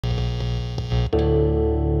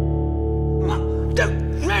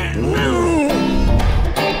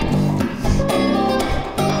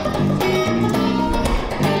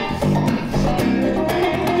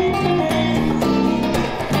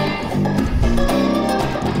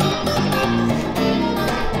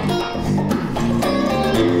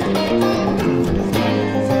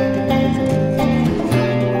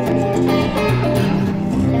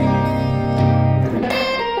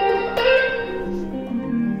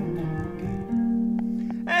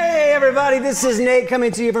everybody, this is Nate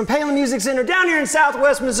coming to you from Palen Music Center down here in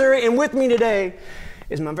Southwest Missouri, and with me today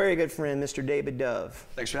is my very good friend, Mr. David Dove.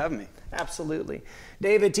 Thanks for having me. Absolutely.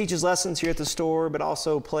 David teaches lessons here at the store, but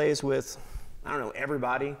also plays with, I don't know,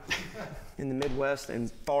 everybody in the Midwest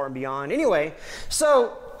and far and beyond. Anyway,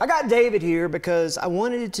 so I got David here because I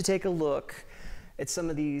wanted to take a look at some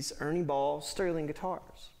of these Ernie Ball Sterling guitars.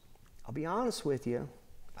 I'll be honest with you,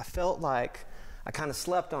 I felt like I kind of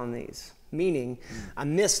slept on these. Meaning, I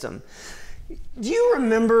missed them. Do you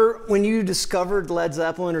remember when you discovered Led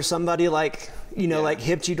Zeppelin, or somebody like, you know, like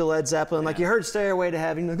hipped you to Led Zeppelin? Like you heard Stairway to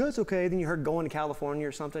Heaven, you're like, oh, it's okay. Then you heard Going to California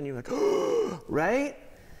or something, you're like, oh, right?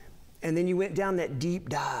 And then you went down that deep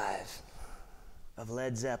dive of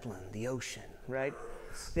Led Zeppelin, the ocean, right?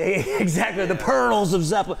 Exactly, the pearls of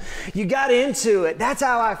Zeppelin. You got into it. That's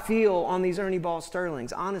how I feel on these Ernie Ball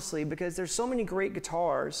Sterlings, honestly, because there's so many great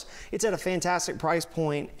guitars. It's at a fantastic price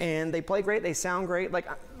point, and they play great, they sound great. Like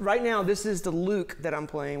right now, this is the Luke that I'm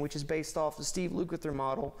playing, which is based off the Steve Lukather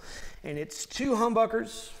model, and it's 2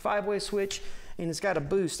 humbuckers, 5-way switch, and it's got a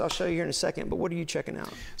boost. I'll show you here in a second, but what are you checking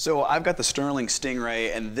out? So I've got the Sterling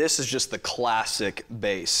Stingray, and this is just the classic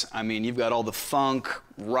bass. I mean, you've got all the funk,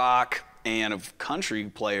 rock, and of country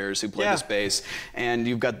players who play this bass, and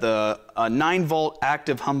you've got the 9-volt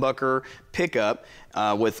active humbucker pickup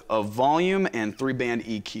with a volume and 3-band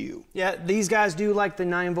EQ. Yeah, these guys do like the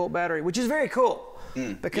 9-volt battery, which is very cool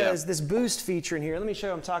because this boost feature in here, let me show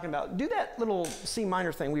you what I'm talking about. Do that little C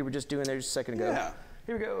minor thing we were just doing there just a second ago. Yeah.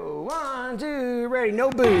 Here we go, 1, 2, ready,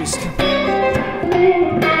 no boost.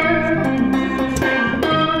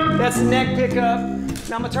 That's the neck pickup.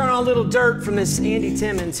 Now I'm gonna turn on a little dirt from this Andy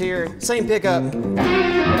Timmons here. Same pickup.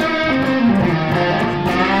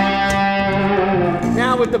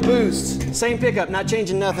 Now with the boost, same pickup, not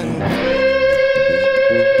changing nothing.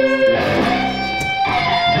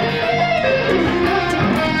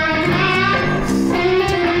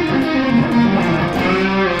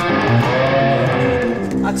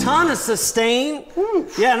 A ton of sustain.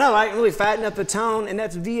 Yeah, no, I can really fatten up the tone, and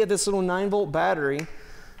that's via this little 9-volt battery.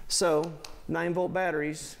 So 9-volt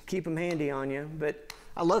batteries, keep them handy on you, but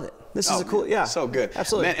I love it. This is a cool, so good.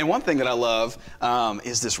 Absolutely. Man, and one thing that I love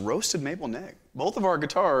is this roasted maple neck. Both of our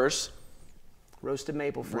guitars. Roasted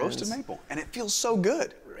maple, friends. Roasted maple, and it feels so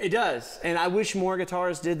good. It does, and I wish more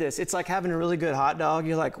guitars did this. It's like having a really good hot dog.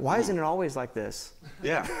 You're like, why isn't it always like this?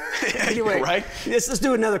 Yeah. Anyway, right? Let's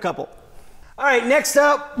do another couple. All right, next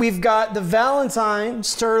up, we've got the Valentine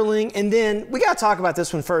Sterling, and then we got to talk about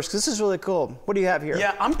this one first because this is really cool. What do you have here?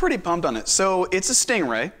 Yeah, I'm pretty pumped on it. So it's a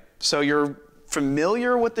Stingray, so you're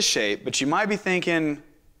familiar with the shape, but you might be thinking,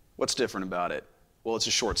 what's different about it? Well, it's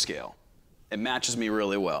a short scale. It matches me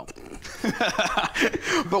really well.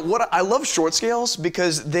 But I love short scales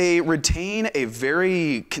because they retain a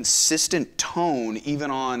very consistent tone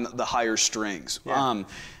even on the higher strings. And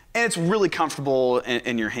it's really comfortable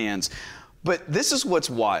in your hands. But this is what's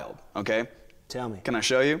wild, okay? Tell me. Can I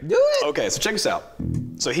show you? Do it! Okay, so check this out.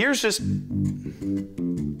 So here's just...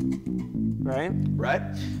 Right? Right?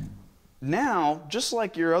 Now, just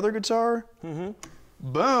like your other guitar,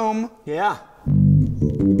 boom. Yeah.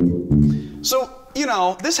 So, you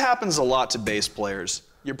know, this happens a lot to bass players.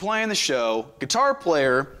 You're playing the show, guitar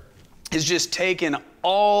player is just taking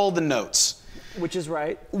all the notes. Which is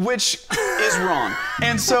right. Which is wrong.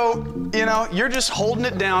 And so, you know, you're just holding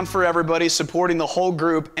it down for everybody, supporting the whole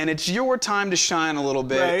group, and it's your time to shine a little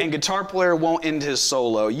bit, and guitar player won't end his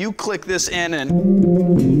solo. You click this in and...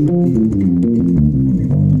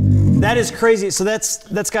 That is crazy. So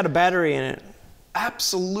that's got a battery in it.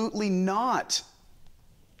 Absolutely not.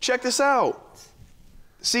 Check this out.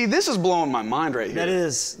 See, this is blowing my mind right here. That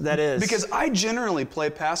is. Because I generally play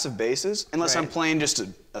passive basses, unless I'm playing just a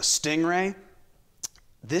Stingray.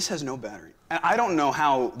 This has no battery. And I don't know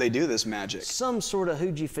how they do this magic. Some sort of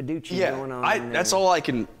hoochie faduchy going on. That's all I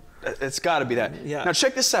can, it's gotta be that. Yeah. Now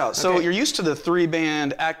check this out. So you're used to the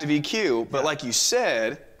 3-band active EQ, but like you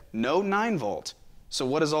said, no 9-volt. So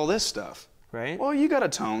what is all this stuff? Right. Well, you got a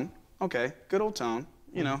tone. Okay, good old tone.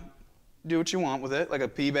 You know, do what you want with it. Like a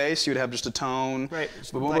P bass, you'd have just a tone. Right.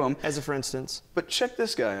 Boom, boom, like, boom. as a for instance. But check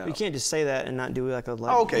this guy out. You can't just say that and not do like a...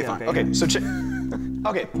 Oh, okay, fine. Okay, so check.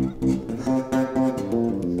 Okay.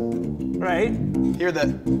 Right. Here,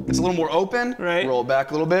 it's a little more open. Right. Roll it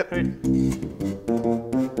back a little bit. Right.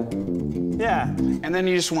 Yeah. And then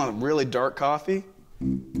you just want a really dark coffee.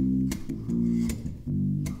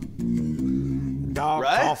 Dark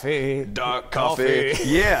coffee. Dark coffee.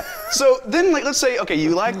 Yeah. So then, like, let's say, okay,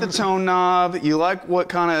 you like the tone knob, you like what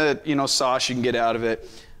kind of, you know, sauce you can get out of it.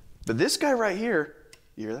 But this guy right here,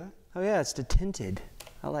 you hear that? Oh yeah, it's detinted.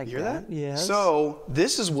 I like that. You hear that? Yes. So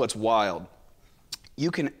this is what's wild. you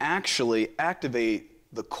can actually activate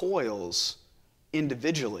the coils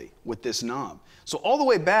individually with this knob. So all the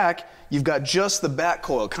way back, you've got just the back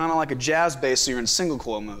coil, kind of like a jazz bass, so you're in single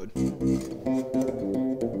coil mode.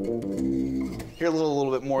 Hear a little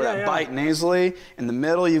bit more of that bite nasally. In the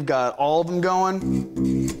middle, you've got all of them going.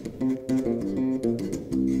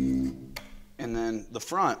 And then the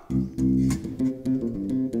front.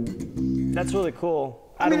 That's really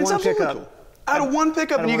cool. I mean, it's absolutely cool. Out of one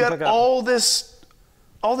pickup, and you got all these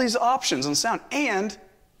options on sound, and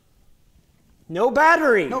no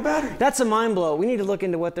battery. No battery. That's a mind blow. We need to look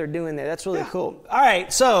into what they're doing there. That's really cool. All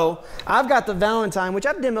right, so I've got the Valentine, which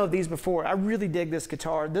I've demoed these before. I really dig this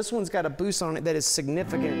guitar. This one's got a boost on it that is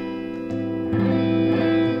significant.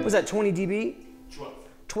 Was that 20 dB?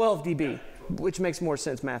 12 dB, which makes more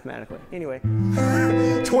sense mathematically. Anyway,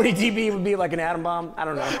 20 dB would be like an atom bomb. I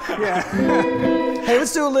don't know. Yeah. Hey,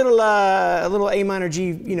 let's do a little A minor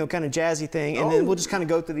G, you know, kind of jazzy thing, and then we'll just kind of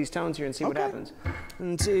go through these tones here and see what happens.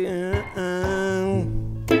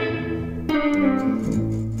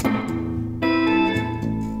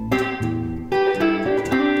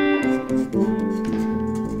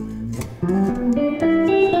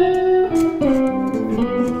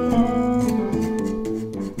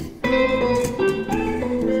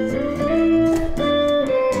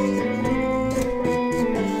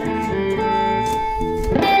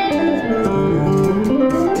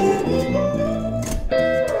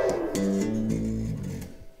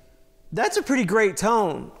 That's a pretty great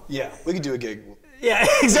tone. Yeah, we could do a gig. Yeah,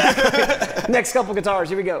 exactly. Next couple guitars,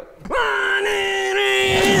 here we go.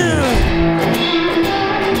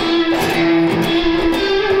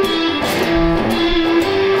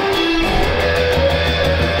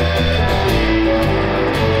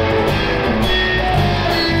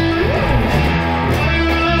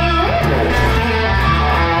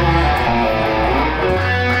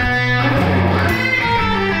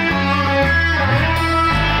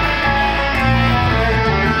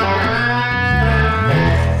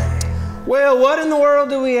 Well, what in the world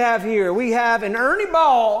do we have here? We have an Ernie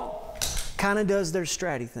Ball, kind of does their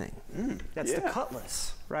Stratty thing. That's the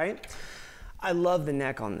Cutlass, right? I love the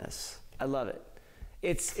neck on this. I love it.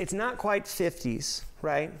 It's not quite 50s,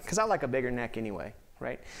 right? Because I like a bigger neck anyway,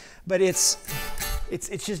 right? But it's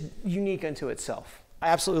just unique unto itself. I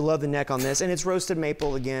absolutely love the neck on this, and it's roasted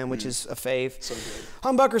maple again, which is a fave. So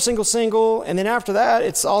good. Humbucker single, and then after that,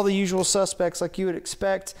 it's all the usual suspects like you would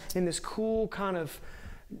expect in this cool kind of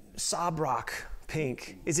sob rock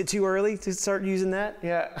pink. Is it too early to start using that?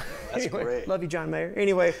 Yeah. That's anyway, great. Love you, John Mayer.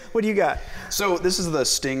 Anyway, what do you got? So this is the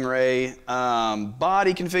Stingray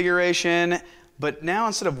body configuration, but now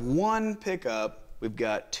instead of one pickup, we've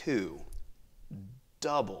got two.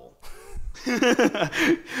 Double.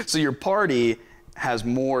 So your party has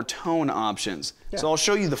more tone options. Yeah. So I'll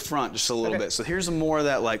show you the front just a little bit. So here's more of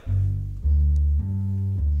that like,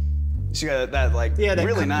 so you got that like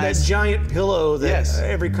really nice. That giant pillow that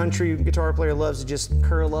every country guitar player loves to just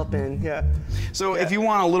curl up in. Yeah. So if you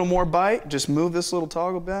want a little more bite, just move this little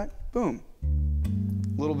toggle back. Boom.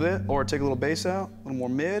 A little bit, or take a little bass out, a little more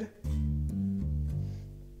mid.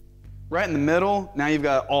 Right in the middle, now you've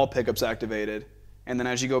got all pickups activated. And then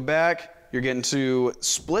as you go back, you're getting to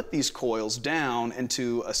split these coils down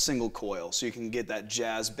into a single coil so you can get that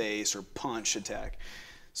jazz bass or punch attack.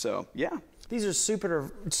 So, yeah. These are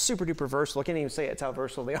super duper versatile. I can't even say it's how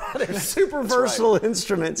versatile they are. They're super versatile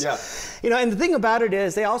instruments. Yeah. You know, and the thing about it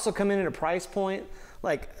is they also come in at a price point.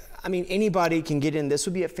 Like, I mean, anybody can get in. This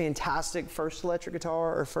would be a fantastic first electric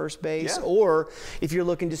guitar or first bass, or if you're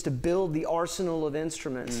looking just to build the arsenal of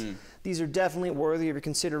instruments, these are definitely worthy of your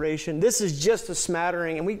consideration. This is just a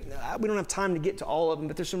smattering, and we don't have time to get to all of them,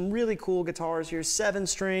 but there's some really cool guitars here,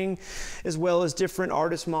 7-string, as well as different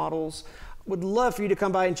artist models. Would love for you to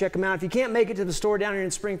come by and check them out. If you can't make it to the store down here in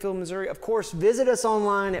Springfield, Missouri, of course, visit us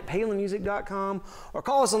online at palenmusic.com or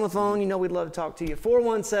call us on the phone. You know we'd love to talk to you.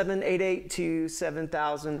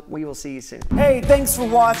 417-882-7000. We will see you soon. Hey, thanks for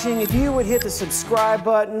watching. If you would hit the subscribe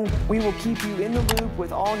button, we will keep you in the loop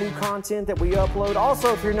with all new content that we upload.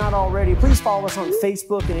 Also, if you're not already, please follow us on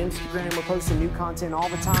Facebook and Instagram. We're posting new content all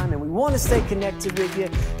the time, and we want to stay connected with you.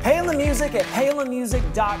 Palen Music at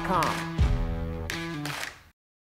palenmusic.com.